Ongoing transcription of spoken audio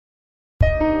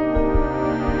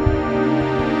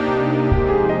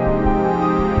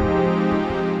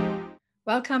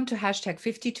Welcome to hashtag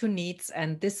 52 Needs,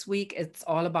 and this week it's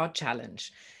all about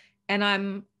challenge. And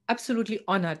I'm absolutely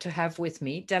honored to have with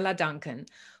me Della Duncan,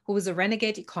 who is a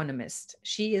renegade economist.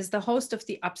 She is the host of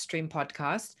the Upstream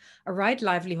podcast, a right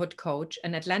livelihood coach,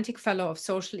 an Atlantic Fellow of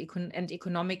Social and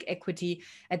Economic Equity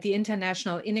at the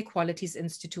International Inequalities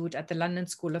Institute at the London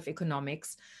School of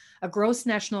Economics, a gross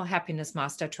national happiness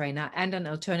master trainer, and an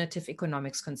alternative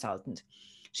economics consultant.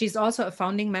 She's also a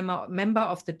founding member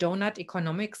of the Donut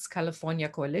Economics California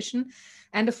Coalition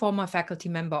and a former faculty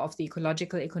member of the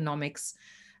Ecological Economics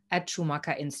at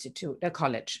Schumacher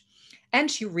College.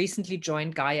 And she recently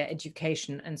joined Gaia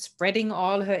Education and spreading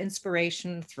all her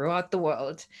inspiration throughout the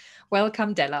world.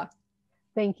 Welcome, Della.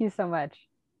 Thank you so much.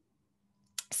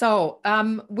 So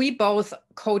we both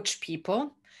coach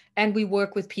people and we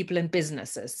work with people in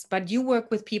businesses, but you work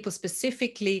with people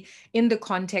specifically in the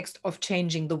context of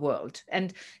changing the world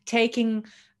and taking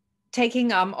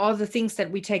all the things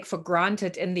that we take for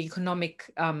granted in the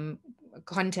economic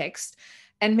context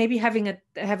and maybe having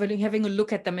a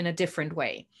look at them in a different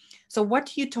way. So what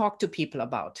do you talk to people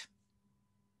about?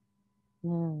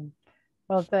 Well,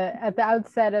 at the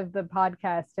outset of the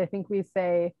podcast, I think we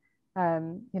say,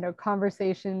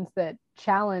 conversations that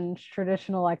challenge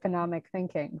traditional economic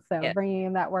thinking. So Yeah. bringing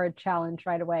in that word challenge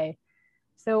right away.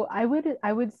 So I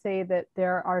would say that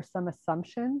there are some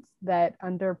assumptions that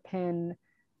underpin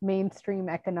mainstream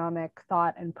economic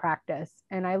thought and practice.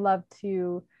 And I love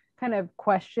to kind of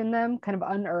question them, kind of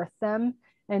unearth them,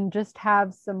 and just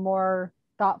have some more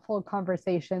thoughtful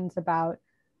conversations about,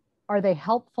 are they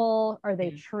helpful? Are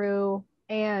they true?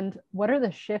 And what are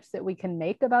the shifts that we can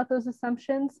make about those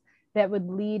assumptions that would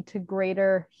lead to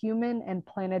greater human and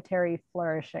planetary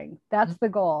flourishing? That's the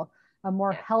goal. A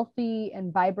more healthy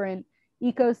and vibrant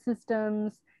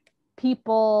ecosystems,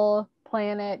 people,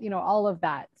 planet, all of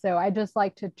that. So I just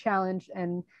like to challenge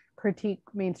and critique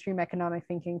mainstream economic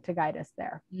thinking to guide us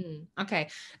there. Okay.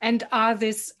 And are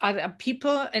there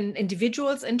people and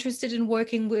individuals interested in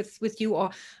working with you, or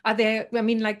are there, let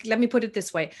me put it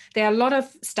this way. There are a lot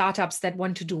of startups that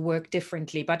want to do work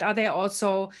differently, but are there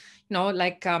also,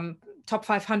 top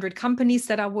 500 companies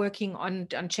that are working on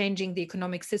changing the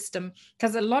economic system?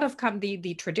 Because a lot of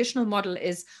the traditional model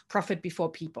is profit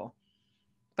before people,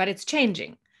 but it's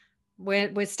changing.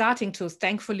 We're starting to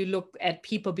thankfully look at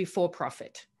people before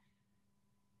profit.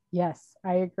 Yes,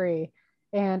 I agree.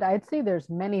 And I'd say there's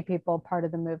many people part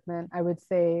of the movement. I would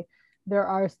say there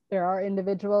are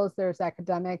individuals, there's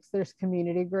academics, there's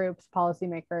community groups,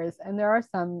 policymakers, and there are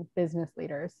some business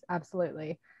leaders.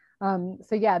 Absolutely.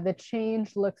 So yeah, the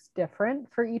change looks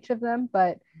different for each of them,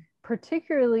 but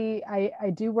particularly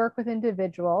I do work with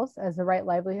individuals as a right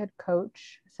livelihood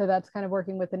coach. So that's kind of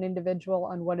working with an individual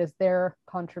on what is their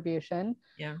contribution.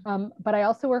 Yeah. But I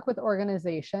also work with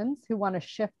organizations who want to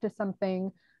shift to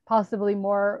something possibly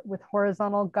more with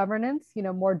horizontal governance,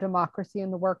 more democracy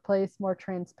in the workplace, more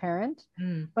transparent.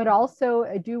 But also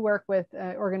I do work with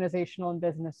organizational and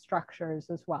business structures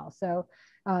as well. So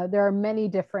there are many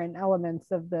different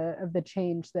elements of the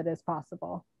change that is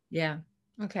possible. Yeah.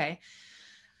 Okay.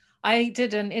 I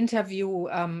did an interview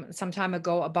some time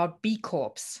ago about B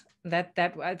Corps. I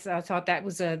thought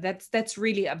that's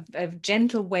really a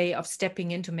gentle way of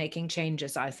stepping into making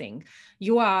changes. I think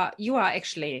you are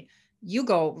actually,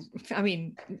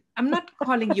 I'm not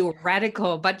calling you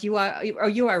radical, but you are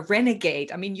a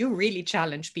renegade. You really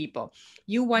challenge people.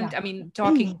 You want,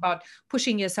 talking about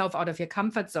pushing yourself out of your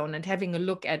comfort zone and having a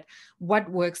look at what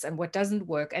works and what doesn't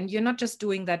work. And you're not just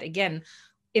doing that again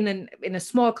in a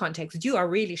small context. You are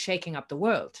really shaking up the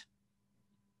world.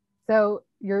 So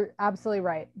you're absolutely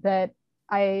right that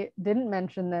I didn't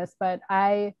mention this, but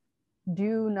I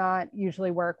do not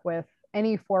usually work with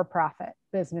any for-profit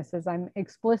businesses. I'm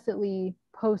explicitly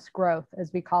post-growth,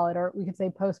 as we call it, or we could say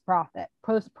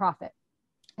post-profit.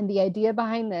 And the idea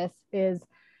behind this is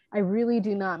I really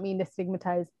do not mean to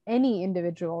stigmatize any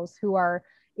individuals who are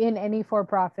in any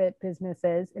for-profit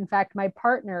businesses. In fact, my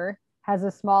partner has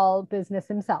a small business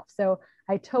himself. So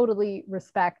I totally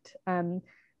respect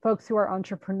folks who are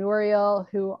entrepreneurial,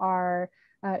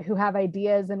 who have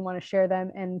ideas and want to share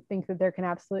them and think that there can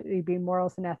absolutely be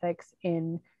morals and ethics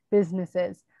in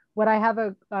businesses. What I have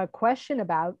a question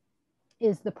about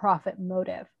is the profit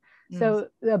motive. So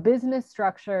the business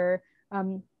structure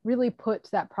really puts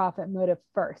that profit motive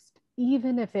first,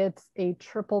 even if it's a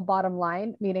triple bottom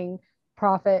line, meaning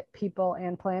profit, people,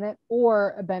 and planet,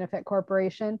 or a benefit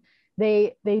corporation.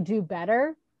 They do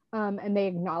better, and they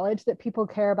acknowledge that people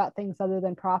care about things other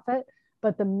than profit.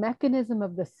 But the mechanism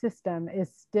of the system is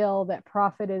still that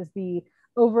profit is the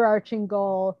overarching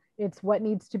goal. It's what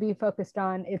needs to be focused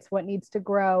on. It's what needs to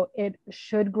grow. It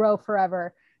should grow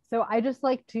forever. So I just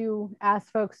like to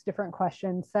ask folks different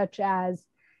questions, such as,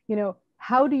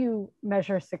 how do you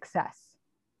measure success?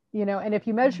 And if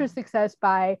you measure success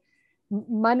by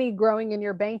money growing in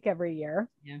your bank every year,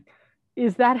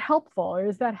 is that helpful or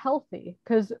is that healthy?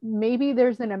 Because maybe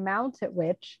there's an amount at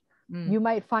which you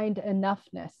might find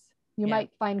enoughness. You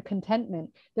might find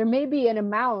contentment. There may be an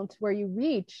amount where you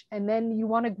reach and then you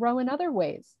want to grow in other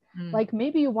ways. Like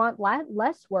maybe you want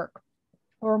less work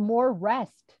or more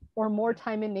rest or more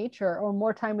time in nature or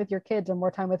more time with your kids or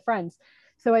more time with friends.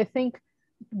 So I think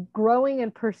growing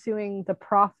and pursuing the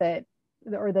profit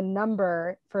or the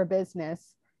number for a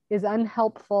business is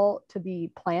unhelpful to the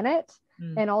planet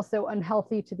and also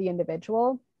unhealthy to the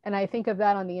individual. And I think of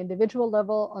that on the individual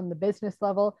level, on the business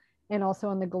level, and also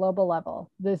on the global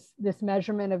level. This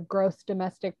measurement of gross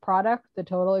domestic product, the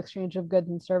total exchange of goods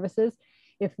and services,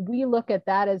 if we look at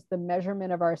that as the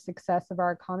measurement of our success of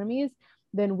our economies,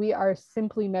 then we are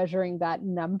simply measuring that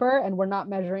number, and we're not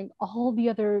measuring all the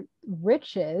other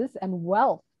riches and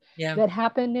wealth that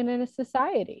happen in a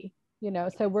society.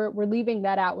 So we're leaving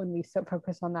that out when we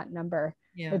focus on that number.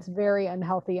 It's very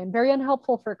unhealthy and very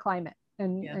unhelpful for climate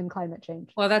and climate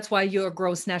change. Well, that's why you're a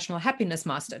gross national happiness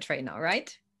master trainer,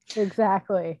 right?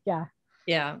 Exactly.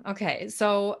 Yeah. Okay.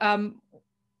 So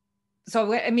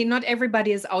I mean, not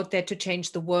everybody is out there to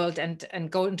change the world and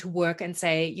go into work and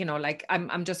say, like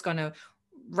I'm just going to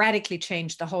radically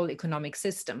change the whole economic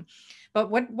system. But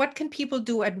what can people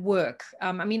do at work?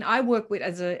 I mean, I work with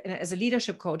as a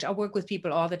leadership coach. I work with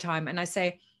people all the time, and I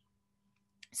say,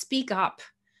 speak up.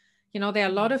 There are a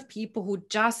lot of people who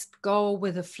just go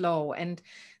with the flow and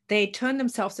they turn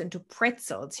themselves into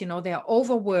pretzels. They're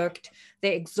overworked,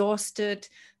 they're exhausted,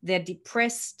 they're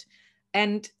depressed.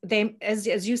 And they, as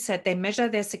you said, they measure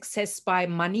their success by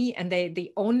money, and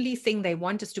the only thing they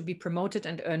want is to be promoted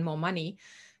and earn more money.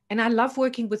 And I love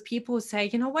working with people who say,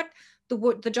 what,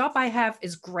 the job I have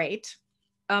is great.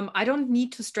 I don't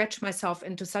need to stretch myself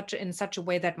in such a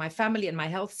way that my family and my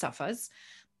health suffers,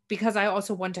 because I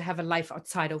also want to have a life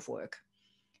outside of work.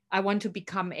 I want to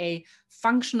become a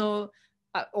functional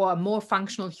or a more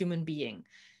functional human being.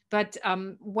 But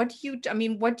what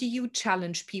do you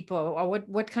challenge people, or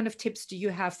what kind of tips do you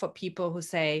have for people who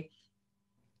say,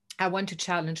 I want to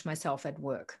challenge myself at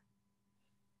work?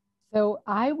 So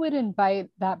I would invite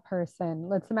that person.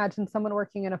 Let's imagine someone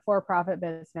working in a for-profit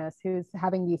business who's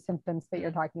having these symptoms that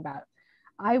you're talking about.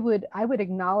 I would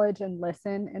acknowledge and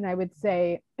listen, and I would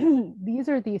say, these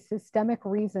are the systemic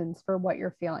reasons for what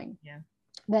you're feeling.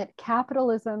 That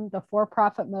capitalism, the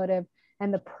for-profit motive,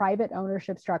 and the private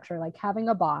ownership structure, like having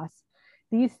a boss,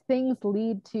 these things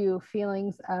lead to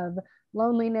feelings of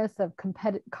loneliness, of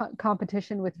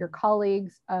competition with your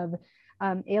colleagues, of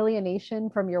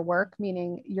alienation from your work,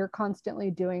 meaning you're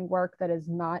constantly doing work that is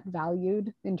not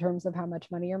valued in terms of how much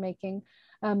money you're making.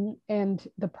 And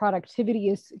the productivity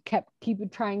is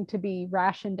keep trying to be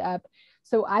rationed up.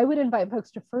 So I would invite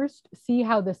folks to first see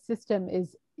how the system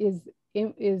is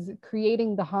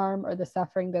creating the harm or the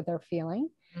suffering that they're feeling.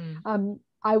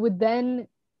 I would then,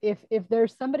 if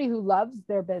there's somebody who loves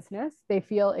their business, they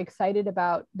feel excited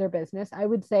about their business, I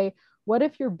would say, what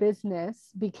if your business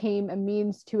became a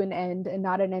means to an end and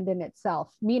not an end in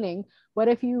itself? Meaning, what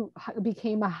if you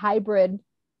became a hybrid,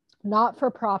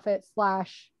 not-for-profit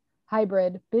 /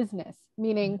 hybrid business?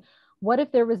 Meaning, what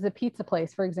if there was a pizza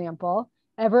place, for example,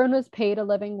 everyone was paid a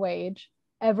living wage,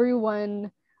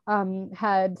 everyone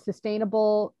had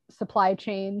sustainable supply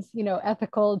chains,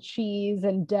 ethical cheese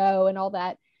and dough and all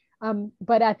that.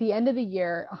 But at the end of the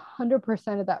year,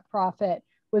 100% of that profit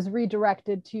was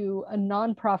redirected to a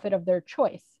nonprofit of their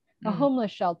choice, a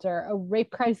homeless shelter, a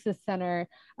rape crisis center,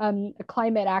 a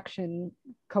climate action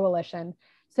coalition.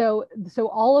 So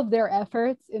all of their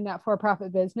efforts in that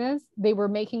for-profit business, they were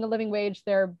making a living wage,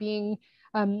 their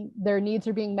needs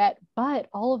are being met, but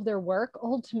all of their work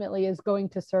ultimately is going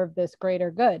to serve this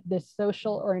greater good, this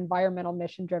social or environmental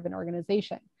mission-driven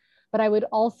organization. But I would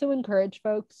also encourage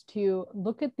folks to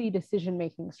look at the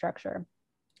decision-making structure.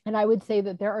 And I would say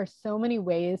that there are so many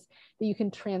ways that you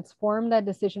can transform that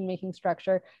decision-making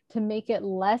structure to make it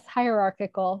less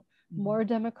hierarchical, more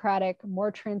democratic,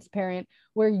 more transparent,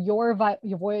 where your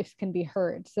voice can be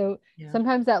heard. So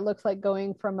sometimes that looks like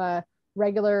going from a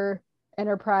regular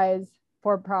enterprise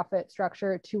for-profit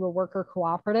structure to a worker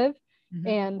cooperative.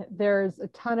 And there's a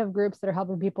ton of groups that are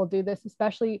helping people do this,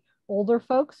 especially older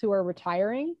folks who are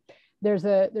retiring. There's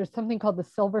something called the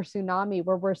silver tsunami,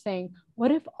 where we're saying, what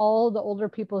if all the older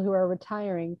people who are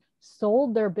retiring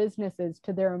sold their businesses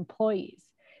to their employees,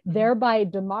 thereby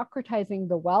democratizing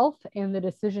the wealth and the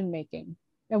decision making?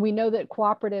 And we know that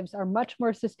cooperatives are much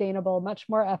more sustainable, much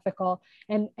more ethical,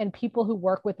 and people who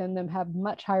work within them have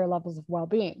much higher levels of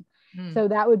well-being. So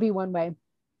that would be one way.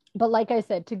 But like I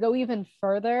said, to go even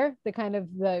further, the kind of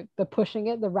the pushing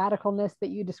it, the radicalness that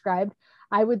you described,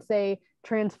 I would say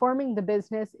transforming the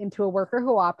business into a worker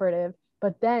cooperative,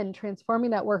 but then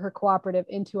transforming that worker cooperative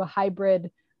into a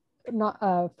hybrid, not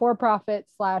for-profit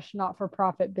 /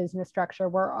 not-for-profit business structure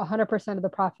where 100% of the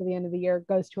profit at the end of the year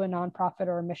goes to a nonprofit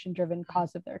or a mission-driven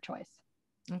cause of their choice.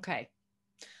 Okay.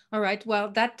 All right.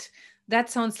 Well, that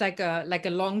sounds like a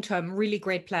long-term, really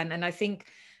great plan. And I think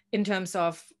in terms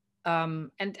of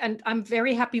and I'm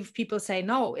very happy if people say,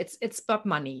 no, it's about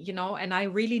money, and I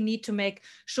really need to make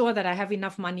sure that I have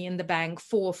enough money in the bank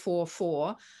for,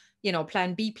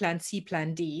 plan B, plan C,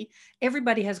 plan D.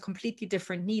 Everybody has completely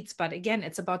different needs. But again,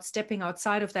 it's about stepping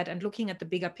outside of that and looking at the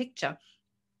bigger picture.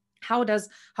 How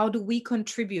do we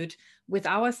contribute with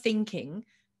our thinking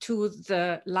to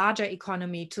the larger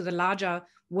economy, to the larger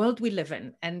world we live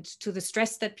in, and to the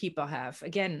stress that people have?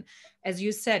 Again, as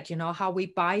you said, how we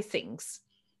buy things.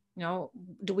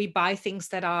 Do we buy things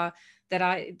that are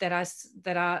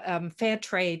fair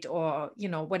trade, or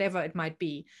whatever it might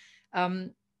be?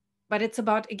 But it's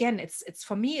about, again, it's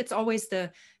for me, it's always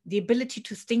the ability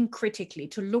to think critically,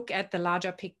 to look at the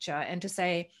larger picture and to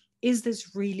say, is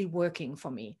this really working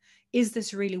for me? Is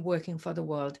this really working for the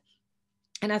world?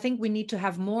 And I think we need to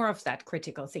have more of that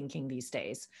critical thinking these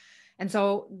days. And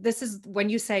so this is when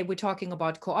you say we're talking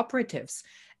about cooperatives,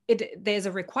 there's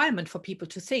a requirement for people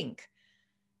to think.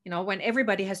 When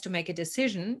everybody has to make a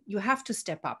decision, you have to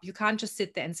step up. You can't just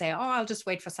sit there and say, oh, I'll just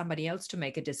wait for somebody else to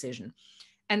make a decision.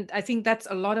 And I think that's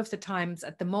a lot of the times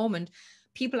at the moment,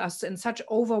 people are in such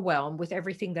overwhelm with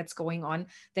everything that's going on.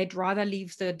 They'd rather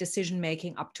leave the decision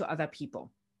making up to other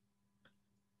people.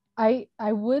 I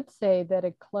would say that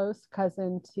a close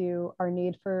cousin to our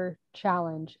need for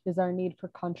challenge is our need for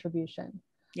contribution.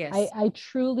 Yes. I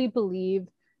truly believe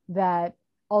that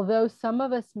although some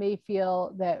of us may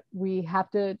feel that we have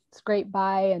to scrape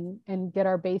by and get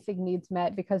our basic needs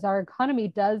met because our economy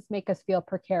does make us feel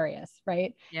precarious,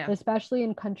 right? Yeah. Especially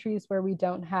in countries where we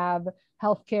don't have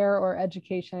healthcare or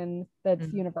education that's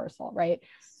universal, right?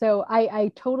 So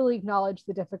I totally acknowledge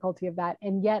the difficulty of that.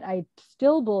 And yet I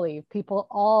still believe people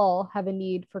all have a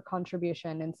need for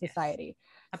contribution in society.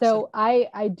 Yes. So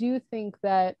I do think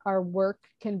that our work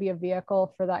can be a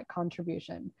vehicle for that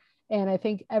contribution. And I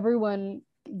think everyone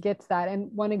gets that.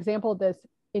 And one example of this,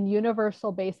 in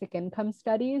universal basic income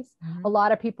studies, a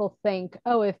lot of people think,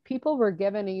 oh, if people were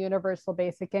given a universal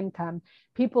basic income,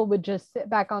 people would just sit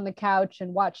back on the couch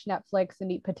and watch Netflix and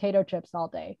eat potato chips all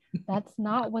day. That's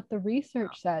not what the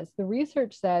research says. The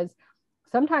research says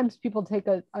sometimes people take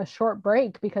a short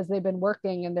break because they've been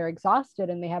working and they're exhausted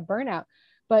and they have burnout.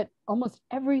 But almost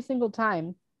every single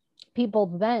time, people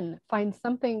then find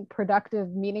something productive,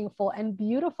 meaningful, and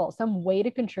beautiful, some way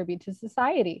to contribute to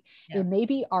society. Yeah. It may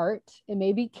be art, it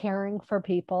may be caring for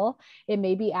people, it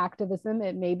may be activism,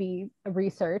 it may be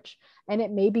research, and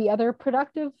it may be other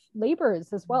productive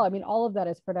labors as well. I mean, all of that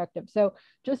is productive. So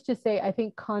just to say, I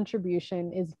think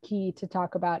contribution is key to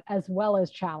talk about, as well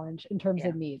as challenge in terms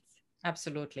of needs.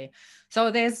 Absolutely.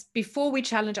 So before we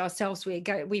challenge ourselves,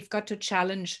 we've got to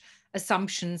challenge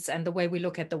assumptions and the way we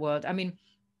look at the world. I mean,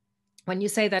 when you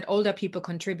say that older people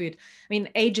contribute, I mean,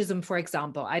 ageism, for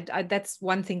example, that's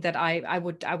one thing that I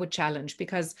would challenge,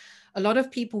 because a lot of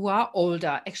people who are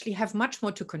older actually have much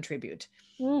more to contribute.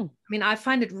 I mean, I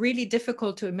find it really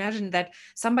difficult to imagine that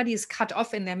somebody is cut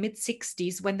off in their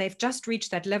mid-60s when they've just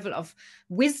reached that level of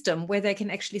wisdom where they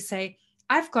can actually say,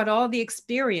 I've got all the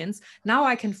experience. Now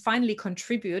I can finally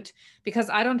contribute, because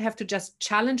I don't have to just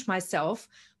challenge myself,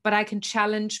 but I can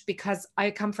challenge because I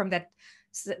come from that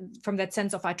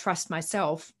sense of I trust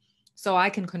myself, so I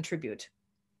can contribute.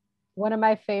 One of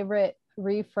my favorite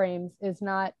reframes is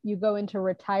not you go into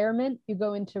retirement, you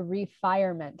go into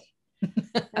refirement.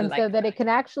 And like so that it can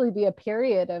actually be a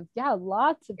period of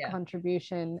lots of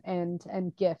contribution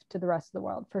and gift to the rest of the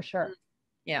world, for sure.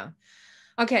 Yeah.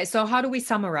 Okay, so how do we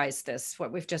summarize this,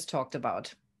 what we've just talked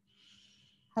about?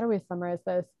 How do we summarize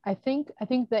this? I think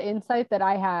the insight that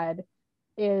I had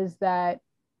is that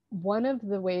one of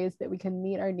the ways that we can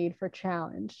meet our need for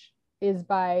challenge is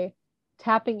by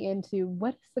tapping into,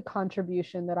 what is the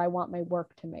contribution that I want my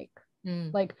work to make?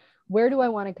 Like, where do I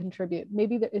want to contribute?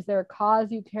 Maybe is there a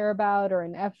cause you care about, or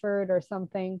an effort or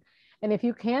something? And if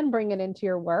you can bring it into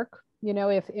your work,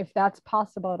 if that's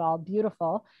possible at all,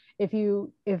 beautiful. If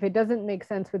it doesn't make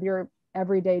sense with your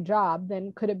everyday job,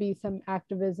 then could it be some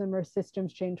activism or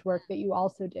systems change work that you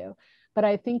also do? But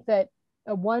I think that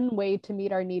one way to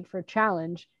meet our need for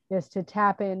challenge is to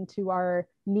tap into our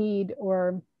need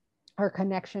or our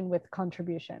connection with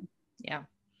contribution. Yeah.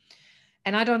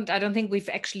 And I don't think we've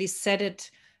actually said it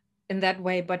in that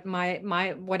way, but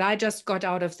what I just got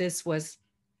out of this was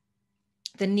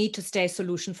the need to stay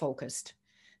solution focused,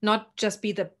 not just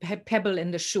be the pebble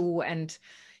in the shoe and,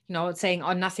 saying,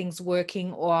 oh, nothing's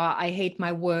working, or I hate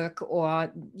my work,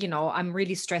 or, I'm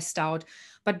really stressed out,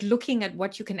 but looking at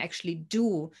what you can actually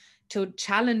do to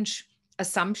challenge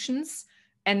assumptions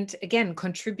and again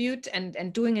contribute,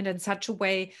 and doing it in such a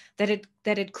way that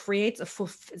it creates a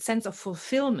sense of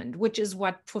fulfillment, which is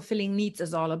what fulfilling needs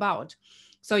is all about.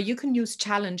 So you can use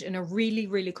challenge in a really,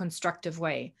 really constructive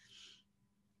way.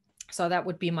 So that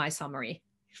would be my summary.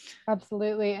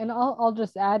 Absolutely. And I'll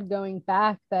just add, going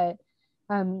back, that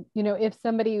if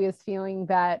somebody is feeling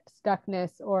that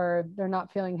stuckness or they're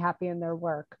not feeling happy in their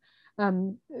work,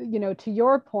 to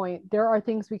your point, there are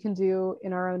things we can do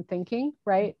in our own thinking,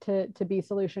 right? To be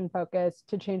solution focused,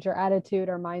 to change our attitude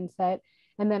or mindset.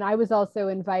 And then I was also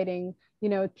inviting,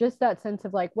 just that sense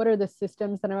of like, what are the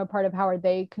systems that I'm a part of? How are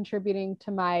they contributing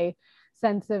to my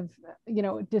sense of,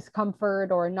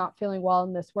 discomfort or not feeling well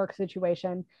in this work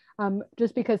situation?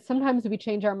 Just because sometimes we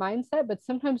change our mindset, but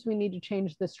sometimes we need to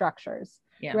change the structures,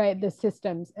 right? The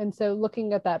systems. And so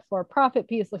looking at that for-profit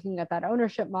piece, looking at that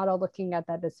ownership model, looking at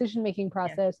that decision-making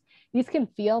process, these can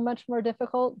feel much more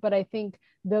difficult, but I think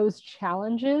those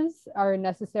challenges are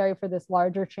necessary for this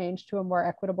larger change to a more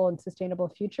equitable and sustainable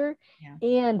future.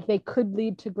 And they could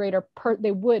lead to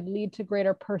they would lead to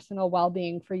greater personal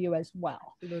well-being for you as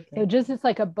well. Absolutely. So just it's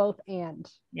like a both and.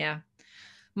 Yeah.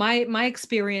 My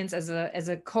experience as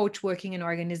a coach working in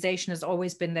organization has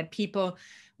always been that people,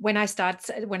 when I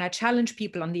challenge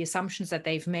people on the assumptions that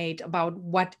they've made about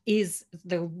what is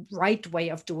the right way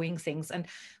of doing things and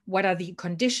what are the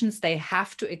conditions they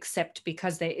have to accept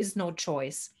because there is no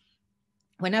choice.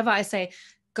 Whenever I say,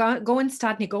 go and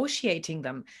start negotiating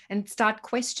them and start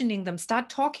questioning them, start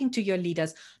talking to your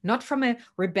leaders, not from a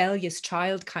rebellious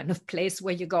child kind of place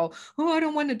where you go, oh, I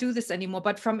don't want to do this anymore,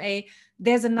 but from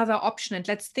there's another option and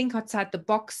let's think outside the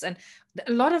box. And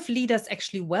a lot of leaders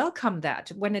actually welcome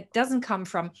that when it doesn't come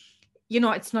from,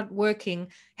 it's not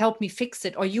working, help me fix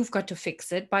it, or you've got to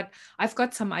fix it, but I've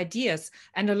got some ideas.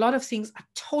 And a lot of things are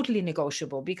totally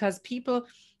negotiable because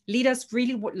leaders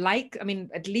really would like,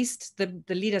 at least the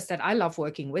leaders that I love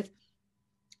working with,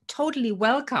 totally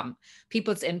welcome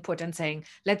people's input and saying,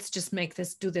 let's just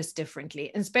do this differently,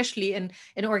 especially in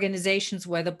organizations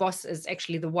where the boss is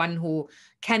actually the one who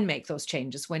can make those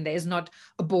changes, when there is not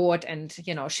a board and,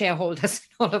 shareholders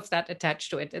and all of that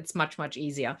attached to it. It's much, much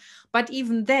easier. But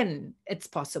even then, it's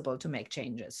possible to make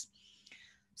changes.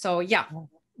 So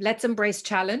let's embrace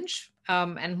challenge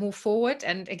and move forward.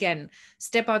 And again,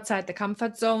 step outside the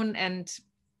comfort zone and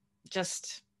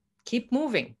just keep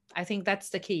moving. I think that's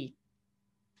the key.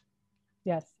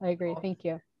 Yes, I agree. Thank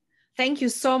you. Thank you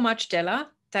so much,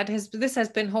 Della. This has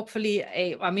been hopefully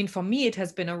for me, it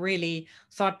has been a really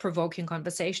thought-provoking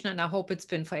conversation, and I hope it's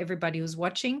been for everybody who's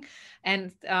watching.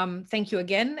 And thank you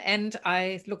again. And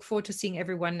I look forward to seeing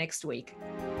everyone next week.